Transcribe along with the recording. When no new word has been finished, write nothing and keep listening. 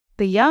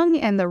The young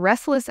and the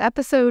restless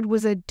episode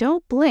was a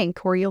don't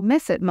blink or you'll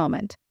miss it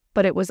moment,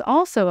 but it was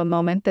also a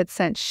moment that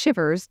sent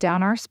shivers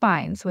down our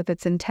spines with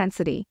its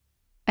intensity,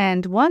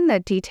 and one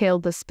that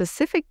detailed the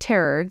specific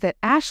terror that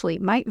Ashley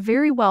might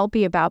very well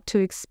be about to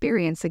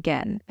experience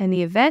again in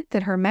the event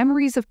that her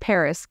memories of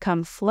Paris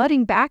come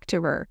flooding back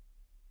to her.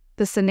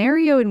 The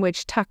scenario in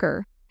which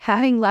Tucker,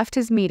 having left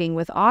his meeting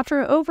with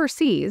Audra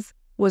overseas,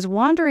 was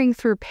wandering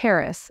through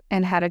Paris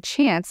and had a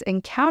chance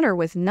encounter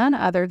with none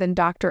other than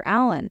Dr.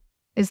 Allen,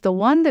 is the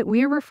one that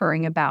we're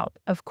referring about,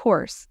 of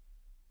course.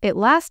 It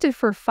lasted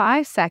for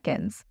 5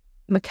 seconds.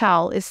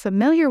 Mikhail is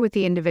familiar with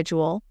the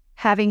individual,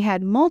 having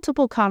had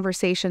multiple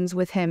conversations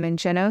with him in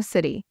Genoa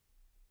City.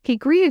 He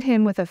greeted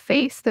him with a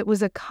face that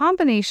was a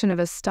combination of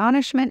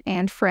astonishment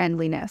and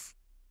friendliness.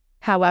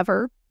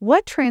 However,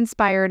 what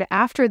transpired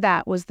after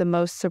that was the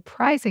most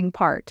surprising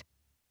part.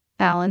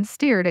 Allen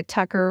stared at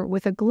Tucker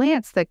with a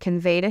glance that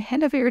conveyed a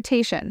hint of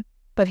irritation,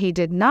 but he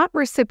did not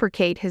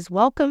reciprocate his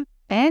welcome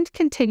and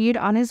continued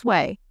on his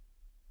way.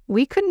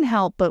 We couldn't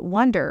help but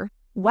wonder,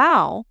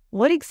 wow,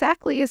 what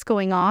exactly is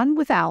going on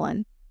with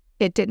Allen?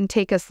 It didn't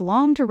take us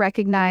long to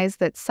recognize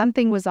that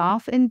something was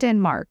off in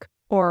Denmark,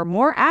 or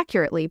more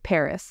accurately,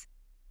 Paris.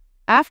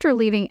 After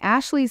leaving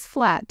Ashley's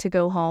flat to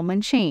go home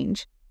and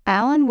change,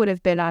 Allen would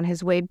have been on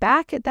his way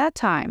back at that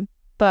time,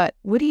 but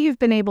would he have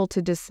been able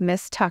to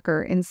dismiss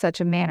Tucker in such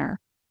a manner?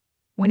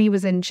 When he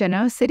was in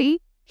Genoa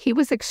City, he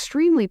was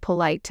extremely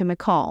polite to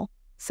Mikhail,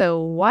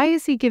 so why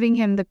is he giving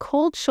him the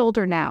cold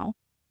shoulder now?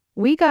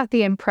 We got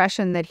the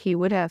impression that he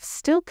would have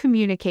still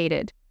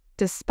communicated,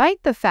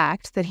 despite the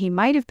fact that he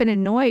might have been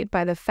annoyed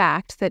by the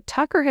fact that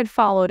Tucker had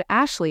followed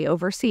Ashley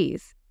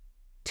overseas.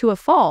 To a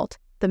fault,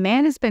 the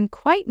man has been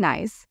quite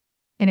nice.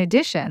 In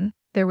addition,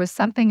 there was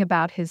something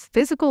about his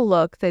physical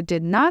look that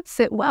did not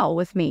sit well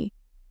with me.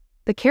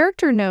 The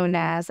character known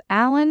as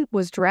Allen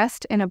was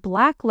dressed in a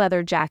black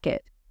leather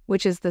jacket,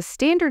 which is the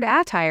standard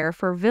attire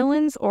for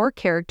villains or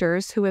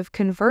characters who have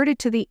converted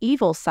to the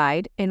evil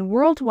side in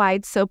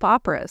worldwide soap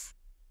operas.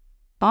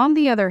 On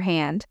the other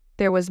hand,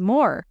 there was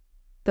more.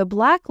 The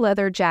black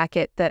leather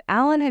jacket that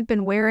Allen had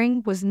been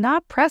wearing was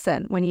not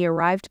present when he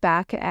arrived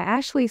back at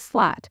Ashley's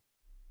flat.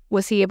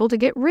 Was he able to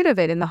get rid of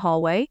it in the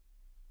hallway?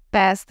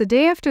 As the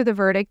day after the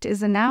verdict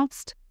is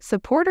announced,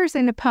 supporters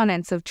and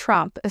opponents of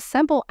Trump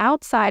assemble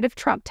outside of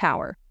Trump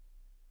Tower.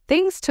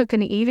 Things took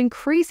an even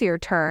crazier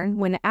turn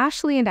when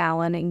Ashley and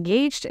Allen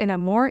engaged in a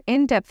more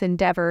in-depth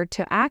endeavor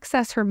to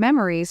access her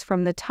memories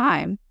from the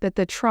time that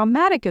the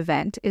traumatic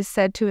event is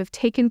said to have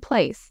taken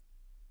place.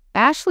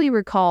 Ashley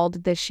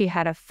recalled that she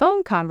had a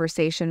phone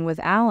conversation with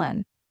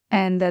Allen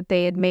and that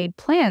they had made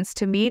plans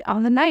to meet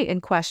on the night in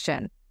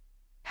question.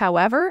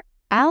 However,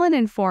 Allen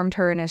informed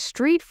her in a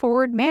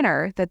straightforward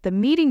manner that the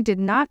meeting did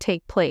not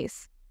take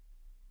place.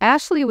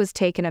 Ashley was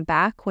taken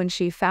aback when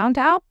she found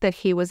out that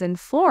he was in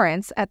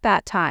Florence at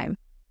that time.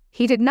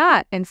 He did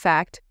not, in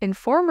fact,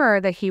 inform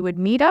her that he would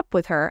meet up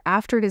with her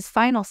after his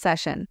final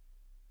session.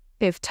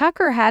 If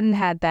Tucker hadn't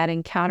had that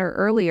encounter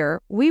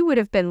earlier, we would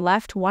have been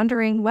left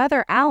wondering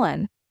whether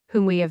Allen,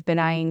 whom we have been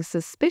eyeing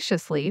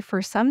suspiciously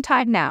for some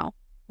time now,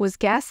 was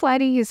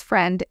gaslighting his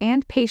friend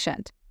and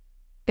patient.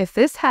 If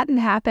this hadn't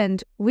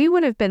happened, we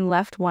would have been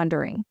left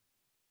wondering.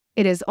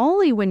 It is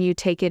only when you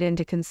take it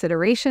into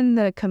consideration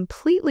that a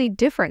completely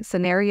different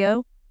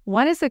scenario,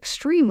 one is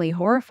extremely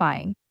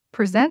horrifying,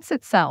 presents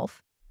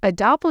itself, a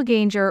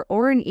doppelganger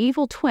or an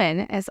evil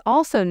twin as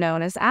also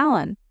known as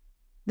Allen.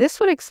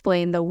 This would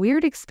explain the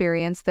weird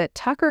experience that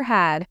Tucker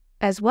had,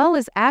 as well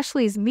as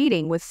Ashley's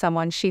meeting with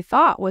someone she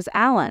thought was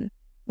Allen,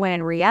 when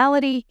in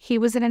reality he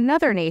was in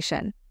another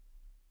nation.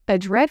 A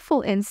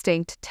dreadful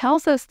instinct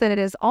tells us that it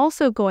is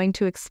also going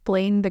to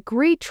explain the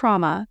great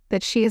trauma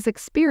that she has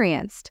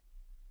experienced.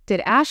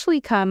 Did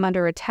Ashley come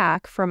under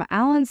attack from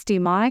Allen's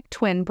demonic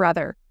twin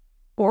brother?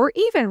 Or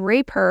even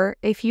rape her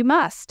if you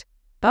must?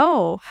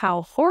 Oh,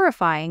 how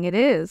horrifying it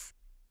is.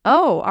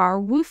 Oh, our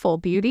woeful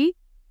beauty.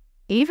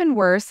 Even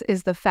worse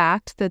is the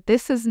fact that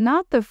this is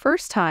not the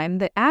first time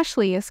that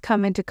Ashley has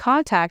come into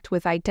contact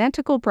with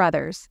identical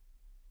brothers.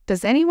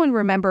 Does anyone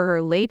remember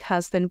her late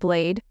husband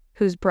Blade,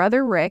 whose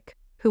brother Rick,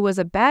 who was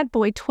a bad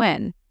boy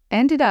twin,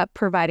 ended up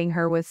providing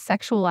her with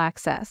sexual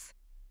access?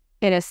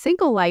 In a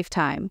single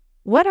lifetime,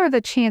 what are the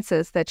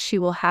chances that she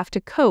will have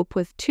to cope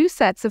with 2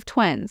 sets of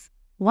twins,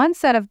 1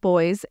 set of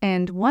boys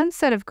and 1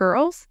 set of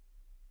girls?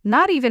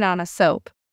 Not even on a soap.